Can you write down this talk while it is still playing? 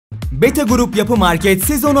Beta Grup Yapı Market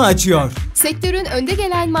sezonu açıyor. Sektörün önde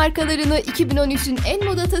gelen markalarını, 2013'ün en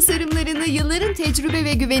moda tasarımlarını yılların tecrübe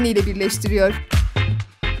ve güveniyle birleştiriyor.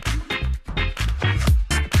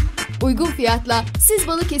 Uygun fiyatla siz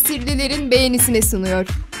Balıkesirlilerin beğenisine sunuyor.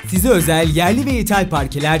 Size özel yerli ve ithal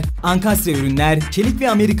parkeler, ankastre ürünler, çelik ve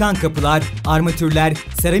Amerikan kapılar, armatürler,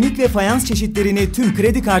 seramik ve fayans çeşitlerini tüm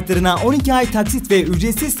kredi kartlarına 12 ay taksit ve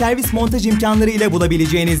ücretsiz servis montaj imkanları ile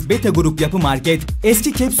bulabileceğiniz Beta Grup Yapı Market,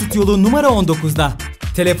 Eski Kepsut yolu numara 19'da.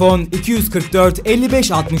 Telefon 244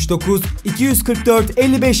 55 69 244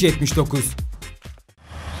 55 79.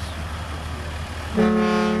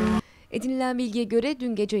 Edinilen bilgiye göre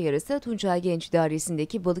dün gece yarısı Tuncay Genç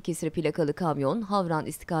İdaresi'ndeki Balıkesir plakalı kamyon Havran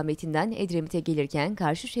istikametinden Edremit'e gelirken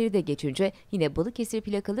karşı şeride geçince yine Balıkesir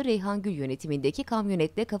plakalı Reyhangül yönetimindeki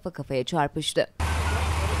kamyonetle kafa kafaya çarpıştı.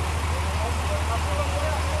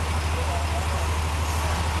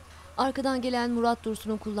 Arkadan gelen Murat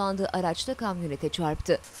Dursun'un kullandığı araçta kamyonete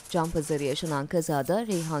çarptı. Canpazarı yaşanan kazada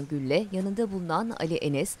Reyhan Gül'le yanında bulunan Ali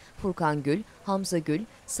Enes, Furkan Gül, Hamza Gül,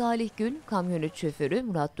 Salih Gül, kamyonet şoförü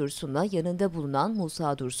Murat Dursun'la yanında bulunan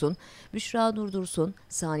Musa Dursun, Büşra Nur Dursun,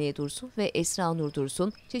 Saniye Dursun ve Esra Nur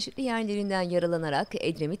Dursun çeşitli yerlerinden yaralanarak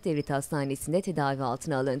Edremit Devlet Hastanesi'nde tedavi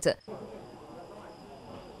altına alındı.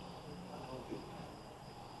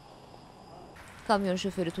 Kamyon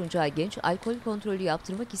şoförü Tuncay Genç alkol kontrolü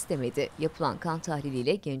yaptırmak istemedi. Yapılan kan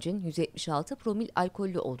tahliliyle gencin 176 promil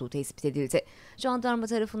alkollü olduğu tespit edildi. Jandarma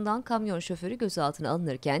tarafından kamyon şoförü gözaltına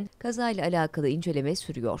alınırken kazayla alakalı inceleme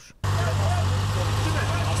sürüyor.